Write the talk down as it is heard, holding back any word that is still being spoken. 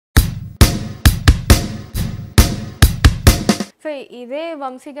So ఇదే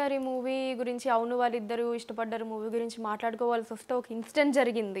వంశీ గారి movie గురించి అవును వాళ్ళిద్దరు ఇష్టపడ్డారు మూవీ గురించి మాట్లాడుకోవాల్సి వస్తే ఒక ఇన్సిడెంట్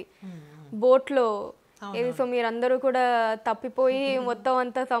జరిగింది బోట్లో. సో మీరందరూ కూడా తప్పిపోయి మొత్తం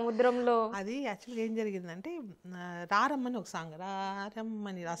అంతా సముద్రంలో. అది యాక్చువల్గా ఏం జరిగిందంటే రారమ్మని ఒక సాంగ్,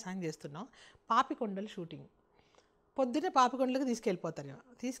 రారమ్మని ఆ సాంగ్ చేస్తున్నాం. పాపికొండలు షూటింగ్. పొద్దున్నే పాపికొండలకు తీసుకెళ్ళిపోతారు.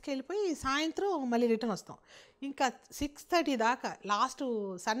 తీసుకెళ్ళిపోయి సాయంత్రం మళ్ళీ రిటర్న్ వస్తాం. ఇంకా 6:30 దాకా లాస్ట్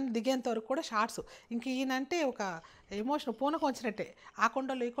సన్ దిగేంత వరకు కూడా షార్ట్స్. ఇంక ఈయనంటే ఒక ఎమోషన్ పూనకం వచ్చినట్టే. ఆ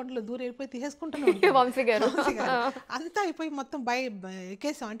కొండలు ఈ కొండలు దూరం వెళ్ళిపోయి తీసేసుకుంటున్నాం. వంశీ గారు అంతా అయిపోయి మొత్తం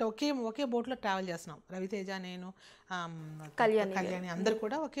ఎక్కేసాం. అంటే ఒకే బోట్లో ట్రావెల్ చేస్తున్నాం. రవితేజ, నేను, కళ్యాణి అందరు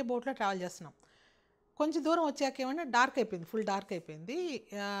కూడా ఒకే బోట్లో ట్రావెల్ చేస్తున్నాం. కొంచెం దూరం వచ్చాక ఏమన్నా డార్క్ అయిపోయింది, ఫుల్ డార్క్ అయిపోయింది.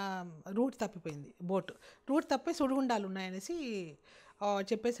 రూట్ తప్పిపోయింది బోట్. రూట్ తప్పి సుడిగుండాలు ఉన్నాయనేసి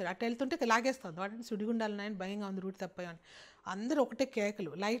చెప్పేశాడు. అట్లా వెళ్తుంటే లాగేస్తుంది వాటిని. సుడిగుండాలు ఉన్నాయని భయంగా ఉంది, రూట్ తప్పాయని. అందరూ ఒకటే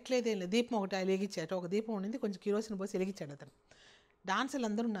కేకలు. లైట్ లేదేం లేదు. దీపం ఒకటి వెలిగించాడు. ఒక దీపం ఉండింది, కొంచెం కిరోసిన్ పోసి వెలిగించాడు అతను. డాన్సర్లు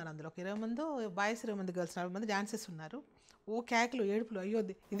అందరూ ఉన్నారు అందులో. ఒక 20 మంది బాయ్స్, 20 మంది గర్ల్స్, 40 మంది డాన్సర్స్ ఉన్నారు. ఓ కేకలు, ఏడుపులు.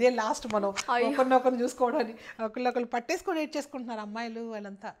 అయ్యోది ఇదే లాస్ట్, మనం ఒకరినొకరు చూసుకోవడానికి ఒకళ్ళు పట్టేసుకొని ఏడ్ చేసుకుంటున్నారు అమ్మాయిలు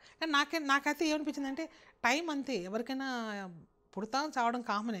వాళ్ళంతా. కానీ నాకైతే ఏమనిపించింది అంటే టైం అంతే, ఎవరికైనా పుడతాం చావడం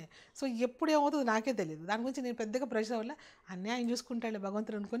కామనే. సో ఎప్పుడు ఏమవుతుందో నాకే తెలియదు. దాని గురించి నేను పెద్దగా ప్రెషర్ వల్ల అన్యాయం చూసుకుంటాడు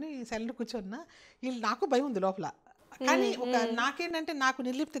భగవంతుడు అనుకుని సైలెంట్ కూర్చున్నా. వీళ్ళు నాకు భయం ఉంది లోపల. కానీ నాకేంటంటే నాకు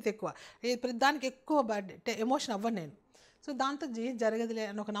నిర్లిప్తత ఎక్కువ, దానికి ఎక్కువ ఎమోషన్ అవ్వను నేను. సో దాంతో ఏం జరగదులే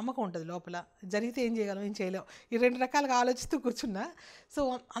అని ఒక నమ్మకం ఉంటుంది లోపల. జరిగితే ఏం చేయగలం, ఏం చేయలేం, ఈ 2 రకాలుగా ఆలోచిస్తూ కూర్చున్నా. సో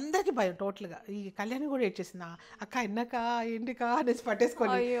అందరికీ భయం టోటల్గా. ఈ కళ్యాణి కూడా ఏడ్చేసింది, అక్క ఎన్నక ఏంటికా అనేసి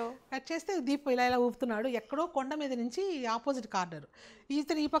పట్టేసుకొని కట్ చేస్తే దీపం ఇలా ఊపుతున్నాడు. ఎక్కడో కొండ మీద నుంచి ఆపోజిట్ కార్నర్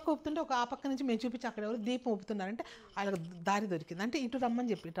ఈ పక్క ఊపుతుంటే ఆ పక్క నుంచి మేము చూపించి అక్కడ ఎవరు దీపం ఊపుతున్నారంటే వాళ్ళకి దారి దొరికింది. అంటే ఇటు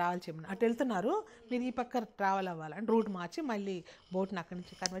రమ్మని చెప్పి ట్రావెల్ చేయమని. అటు వెళ్తున్నారు, మీరు ఈ పక్క ట్రావెల్ అవ్వాలని రూట్ మార్చి మళ్ళీ బోట్ని అక్కడి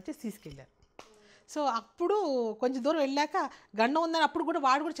నుంచి కనిపించి తీసుకెళ్ళారు. సో అప్పుడు కొంచెం దూరం వెళ్ళాక గండం ఉందని అప్పుడు కూడా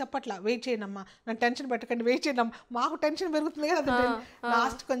వాడు కూడా చెప్పట్లా, వెయిట్ చేయండి అమ్మా, నన్ను టెన్షన్ పెట్టకండి, వెయిట్ చేయండి అమ్మా. మాకు టెన్షన్ పెరుగుతుంది కదా.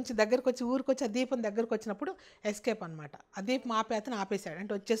 లాస్ట్ కొంచెం దగ్గరకు వచ్చి ఊరికి వచ్చి ఆ దీపం దగ్గరకు వచ్చినప్పుడు ఎస్కేప్ అనమాట. ఆ దీపం అతను ఆపేశాడు.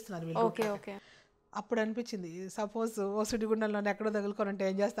 అంటే వచ్చేస్తున్నారు వీళ్ళు. అప్పుడు అనిపించింది సపోజ్ ఓ సుడిగుండంలో ఎక్కడో తగులుకోనంటే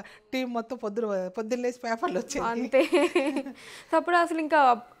ఏం చేస్తా, టీం మొత్తం పొద్దున్న లేసి పేపర్లు వచ్చాయి అంతే. అప్పుడు అసలు ఇంకా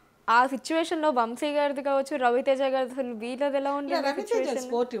ఆ సిచ్యువేషన్ లో వంశీ గారిది కావచ్చు, రవితేజ గారిది, అసలు వీళ్ళది ఎలా ఉండేది? రవితేజ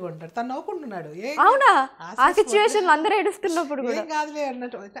స్పోర్టివ్ ఉంటాడు, తను నవ్వుకుంటున్నాడు. అవునా? ఆ సిచ్యువేషన్ లో అందరూ ఏడుస్తున్నప్పుడు ఏం కాదులే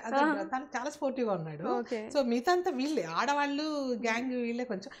అన్నట్టు తను చాలా స్పోర్టివ్ గా ఉన్నాడు. సో మిగతా అంతా వీళ్ళే ఆడవాళ్ళు గ్యాంగ్ వీళ్ళే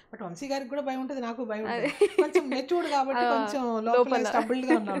కొంచెం. బట్ వంశీ గారికి కూడా భయం ఉంటుంది, నాకు భయం ఉంటుంది. కొంచెం మెచ్యూర్డ్ కాబట్టి కొంచెం లోపల స్టబుల్డ్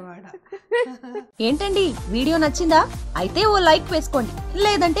గా ఉన్నాడు అన్నమాట. ఏంటండి వీడియో నచ్చిందా? అయితే ఓ లైక్ వేసుకోండి,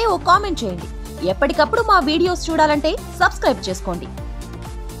 లేదంటే ఓ కామెంట్ చేయండి. ఎప్పటికప్పుడు మా వీడియోస్ చూడాలంటే సబ్స్క్రైబ్ చేసుకోండి.